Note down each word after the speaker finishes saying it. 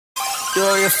Do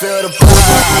you feel the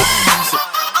vibes?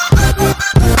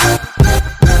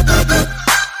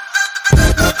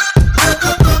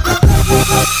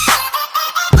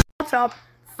 What's up?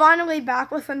 Finally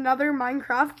back with another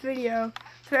Minecraft video.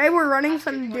 Today we're running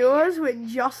some duos with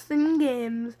Justin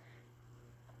Games.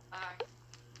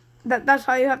 That's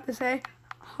how you have to say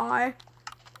hi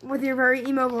with your very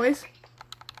emo voice.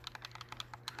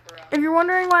 If you're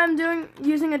wondering why I'm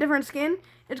using a different skin,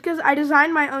 it's because I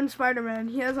designed my own Spider-Man.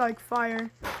 He has like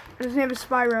fire. And his name is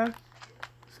Spyro.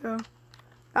 So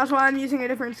that's why I'm using a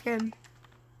different skin.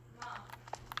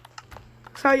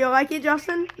 So you like it,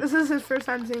 Justin? This is his first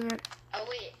time seeing it. Oh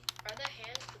wait, are the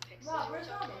hands the pixels?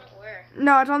 Where?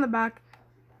 No, it's on the back.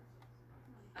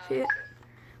 See it?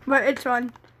 But it's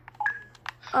fun.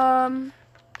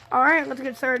 Alright, let's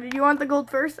get started. You want the gold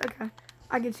first? Okay.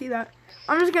 I can see that.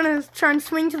 I'm just gonna try and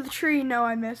swing to the tree. No,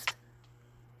 I missed.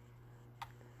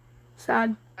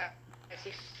 Sad.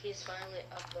 He's finally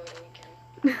uploading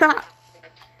again.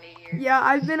 Yeah,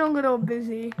 I've been a little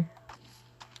busy.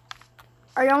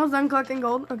 Are you almost done collecting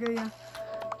gold? Okay, yeah.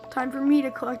 Time for me to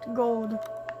collect gold.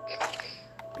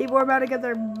 People are about to get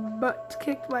their butts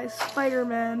kicked by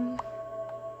Spider-Man.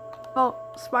 Oh,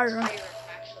 Spyro.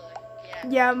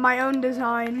 Actually, Yeah, my own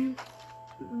design.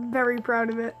 Very proud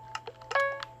of it.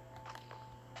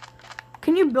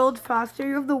 Can you build faster?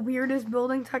 You have the weirdest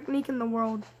building technique in the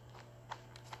world.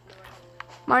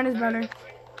 Mine is better.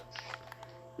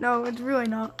 No, it's really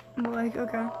not. But like,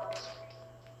 okay.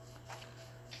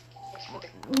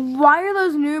 Why are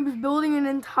those noobs building an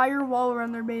entire wall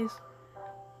around their base?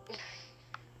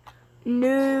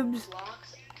 Noobs.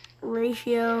 blocks.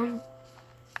 Ratio. You're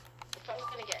probably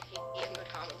gonna get hate in the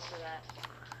comments for that.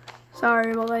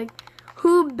 Sorry, but like,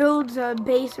 who builds a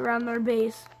base around their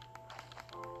base?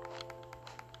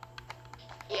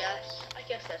 Yes, I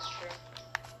guess that's true.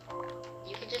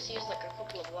 You could just use like a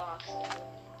couple of blocks and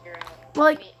you're out. Well,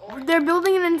 like, I mean, or they're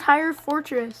building an entire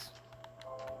fortress.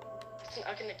 it's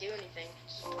not gonna do anything.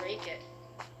 Just break it.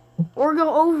 Or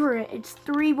go over it. It's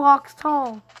 3 blocks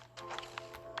tall.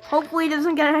 Hopefully it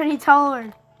doesn't get any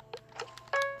taller.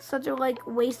 Such a like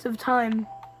waste of time.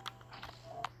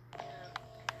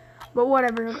 But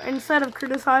whatever. Instead of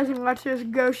criticizing, let's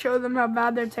just go show them how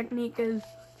bad their technique is.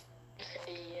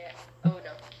 Yeah. Oh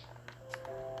no.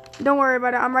 Don't worry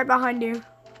about it. I'm right behind you.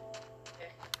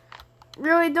 Okay.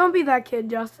 Really, don't be that kid,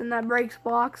 Justin, that breaks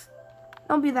blocks.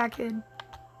 Don't be that kid.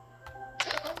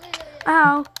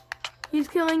 Ow. He's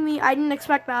killing me. I didn't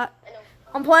expect that. I know.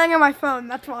 I'm playing on my phone.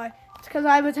 That's why. It's because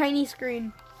I have a tiny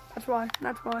screen. That's why.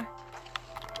 That's why.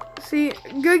 See,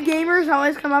 good gamers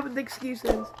always come up with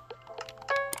excuses.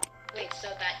 Wait, so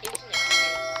that is an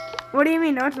excuse. What do you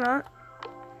mean? No, it's not.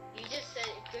 You just said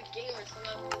good gamers come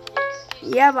up with an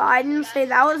excuse. Yeah, but I didn't say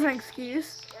that was an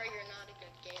excuse. Or you're not a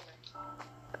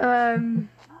good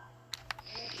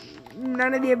gamer.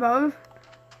 None of the above.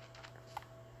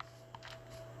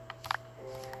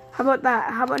 How about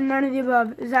that? How about none of the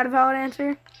above? Is that a valid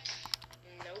answer?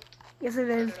 Nope. Yes, it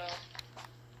Not is. at all.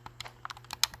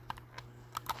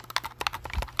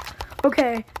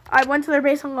 Okay, I went to their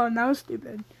base alone. That was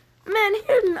stupid. Man, he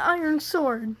had an iron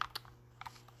sword.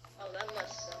 Oh, that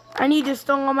must suck. And he just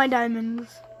stole all my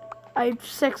diamonds. I have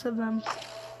 6 of them.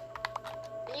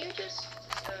 Can you just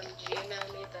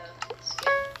Gmail me the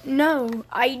skin? No,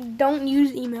 I don't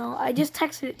use email. I just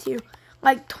texted it to you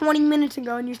like 20 minutes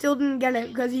ago, and you still didn't get it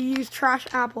because you used trash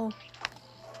Apple.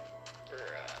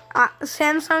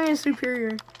 Samsung is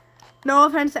superior. No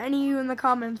offense to any of you in the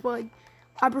comments, but like,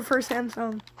 I prefer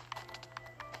Samsung.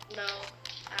 No,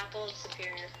 Apple is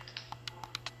superior.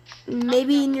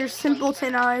 Maybe in your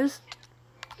simpleton eyes.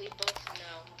 We both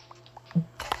know.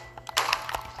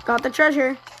 Got the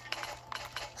treasure.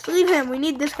 Just leave him. We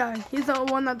need this guy. He's the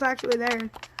one that's actually there.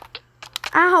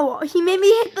 Ow! He made me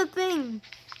hit the thing.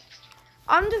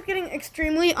 I'm just getting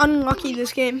extremely unlucky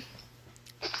this game.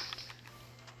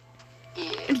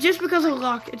 It's just because of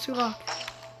luck. It's luck.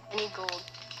 I need gold.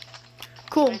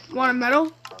 Cool. Want a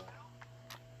medal?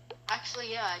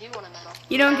 Actually, yeah, I do want a medal.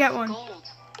 You don't I get have one.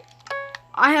 Gold.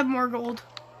 I have more gold.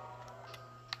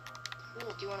 Ooh,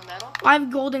 do you want a medal? I have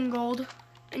golden gold.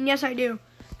 And yes, I do.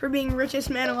 For being richest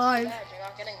man That's alive. bad, you're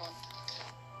not getting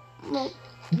one. Well,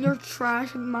 you're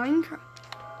trash in Minecraft.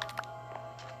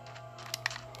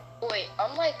 Wait,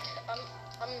 I'm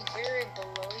very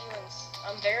below you and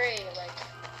I'm very like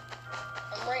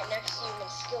I'm right next to you in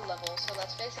skill level, so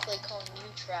that's basically calling you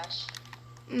trash.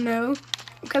 No,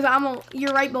 because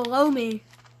you're right below me.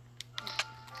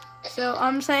 So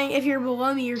I'm saying if you're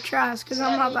below me, you're trash because So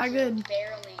I'm not means that you're good.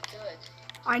 barely good.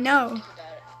 I know. Think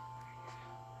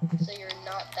about it. So you're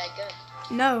not that good.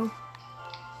 No.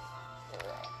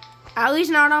 At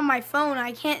least not on my phone.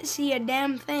 I can't see a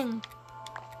damn thing.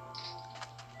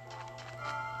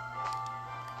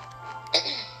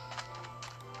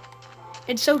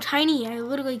 It's so tiny. I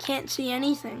literally can't see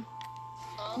anything.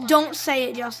 Oh, Don't say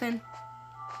it, Justin.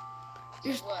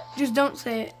 What? Just don't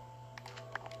say it.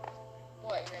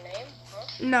 What, your name? Huh?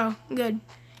 No, good.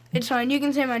 It's fine. You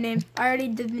can say my name. I already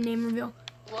did the name reveal.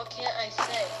 What can't I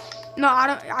say? No,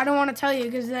 I don't want to tell you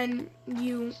because then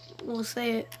you will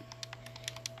say it.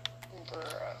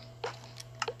 Bruh.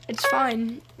 It's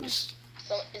fine. Just,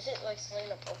 So, is it like something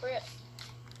inappropriate?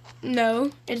 no,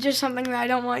 it's just something that I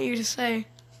don't want you to say.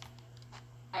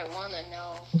 I wanna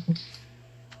know.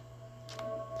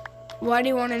 Why do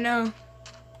you want to know?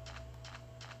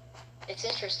 It's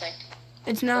interesting.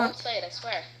 It's I not. won't say it, I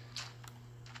swear.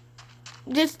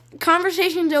 This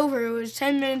conversation's over. It was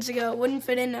 10 minutes ago. It wouldn't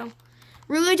fit in now.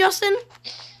 Really, Justin?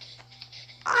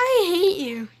 I hate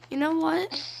you. You know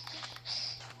what?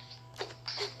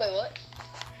 Wait, what?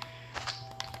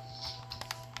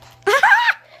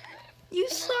 You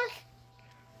suck.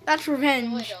 That's No, I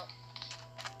revenge. don't.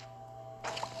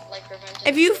 Like revenge.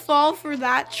 If you fall for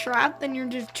that trap, then you're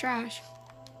just trash.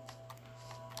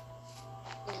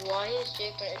 Why is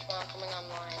Jake and Ishmael coming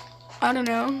online? I don't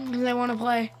know, because I want to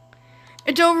play.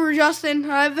 It's over, Justin.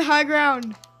 I have the high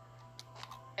ground.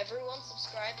 Everyone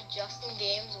subscribe to Justin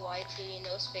Games YT,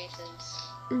 no spaces.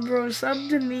 Bro, sub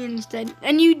to me instead.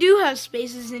 And you do have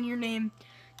spaces in your name.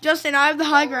 Justin, I have the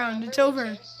high ground. It's over.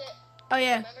 You changed it? Oh,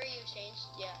 yeah. Remember you changed?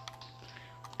 Yeah.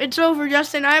 It's over,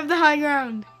 Justin. I have the high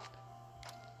ground.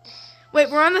 Wait,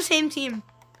 we're on the same team.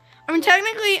 I mean,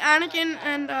 technically, Anakin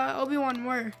and Obi-Wan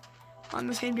were on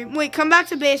the same team. Wait, come back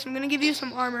to base. I'm going to give you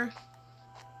some armor.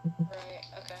 Right,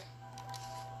 okay.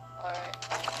 Alright.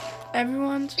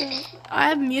 Everyone's... I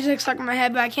have music stuck in my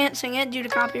head, but I can't sing it due to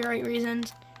copyright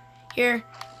reasons. Here.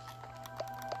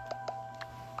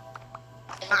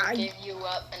 And I'll give you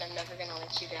up, and I'm never gonna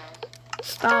let you down.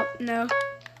 Stop. No.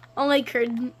 Only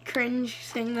cringe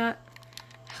sing that.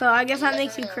 So I guess that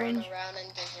makes you cringe. Run around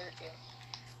and desert you.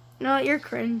 No, you're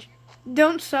cringe.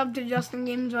 Don't sub to Justin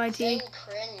Games YT. Saying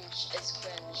cringe is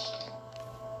cringe.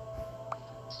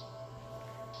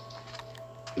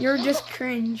 You're just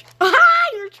cringe.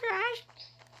 You're trash.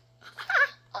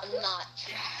 I'm not.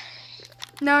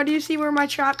 Now, do you see where my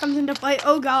trap comes into play?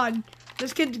 Oh God,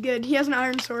 this kid's good. He has an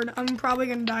iron sword. I'm probably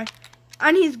gonna die,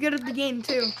 and he's good at the game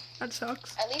too. That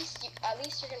sucks. At least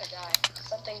you're gonna die.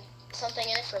 Something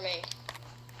in it for me.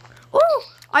 Ooh!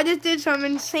 I just did some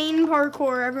insane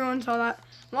parkour. Everyone saw that.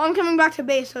 Well, I'm coming back to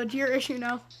base, so it's your issue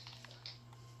now.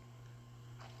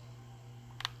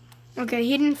 Okay,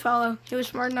 he didn't follow. He was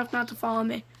smart enough not to follow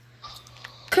me.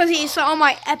 Because he saw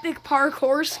my epic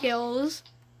parkour skills.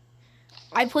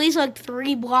 I placed like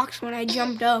 3 blocks when I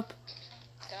jumped up.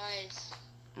 Guys,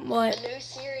 What? a new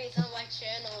series on my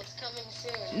channel is coming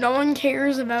soon. No one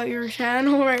cares about your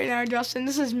channel right now, Justin.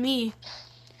 This is me.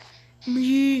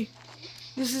 Me.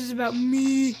 This is about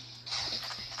me.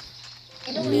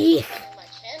 You know Me. what? I have to plug in my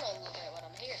channel and look at what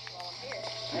I'm here while I'm here.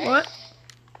 Right? What?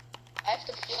 I have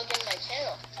to plug in my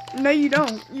channel. No, you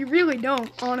don't. You really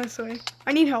don't, honestly.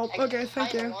 I need help. I Okay,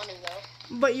 thank kinda you. want to,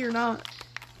 though. But you're not.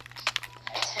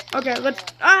 I technically Okay, let's...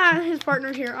 am. His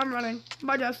partner's here. I'm running.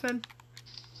 Bye, Justin.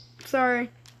 Sorry.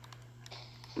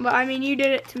 But, I mean, you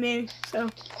did it to me, so...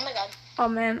 Oh my god. Oh,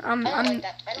 man. I'm like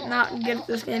that. I don't not like that. good I at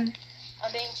this don't like game.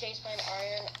 I'm being chased by an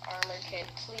iron armor kid.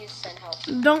 Please send help.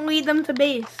 Don't lead them to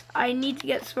base. I need to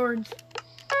get swords.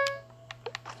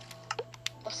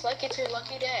 Looks like it's your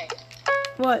lucky day.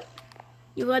 What?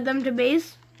 You led them to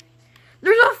base?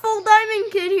 There's a full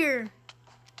diamond kid here.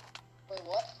 Wait,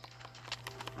 what?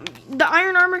 The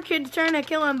iron armor kid's trying to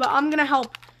kill him, but I'm gonna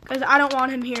help because I don't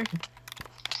want him here.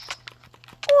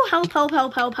 Oh, help, help,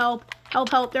 help, help, help. Help,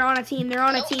 help. They're on a team. They're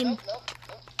on a Nope, team. Nope, nope,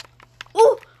 nope.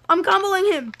 Oh, I'm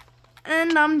comboing him.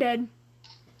 And I'm dead.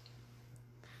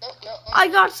 Nope, nope. I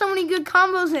got so many good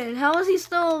combos in. How is he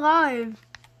still alive?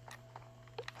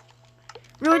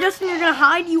 Really, Justin, you're gonna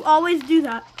hide? You always do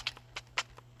that.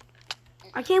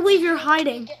 I can't believe you're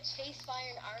hiding. Get chased by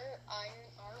an iron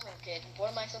armor kid.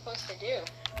 What am I supposed to do?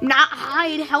 Not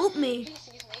hide. Help me. He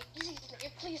sees me. He sees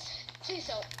me. Please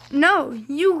help. No,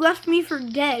 you left me for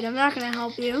dead. I'm not gonna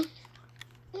help you.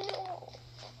 No.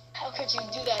 How could you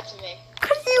do that to me?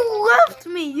 Because you left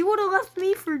me. You would have left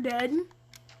me for dead.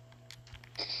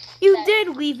 You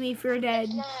did leave me for dead.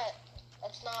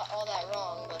 That's not all that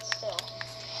wrong, but still.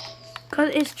 Because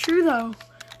it's true, though.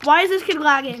 Why is this kid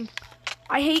lagging?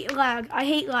 I hate lag. I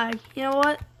hate lag. You know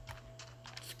what?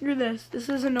 Screw this. This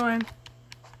is annoying.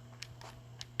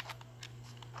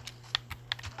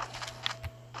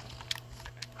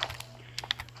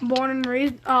 Born and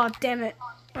raised. Oh, damn it.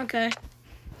 Okay.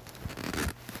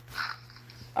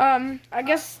 I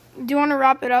guess, do you want to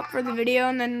wrap it up for the video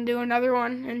and then do another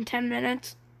one in 10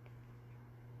 minutes?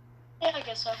 Yeah, I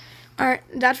guess so. Alright,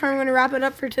 that's where I'm going to wrap it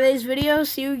up for today's video.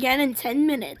 See you again in 10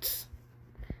 minutes.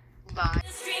 Bye.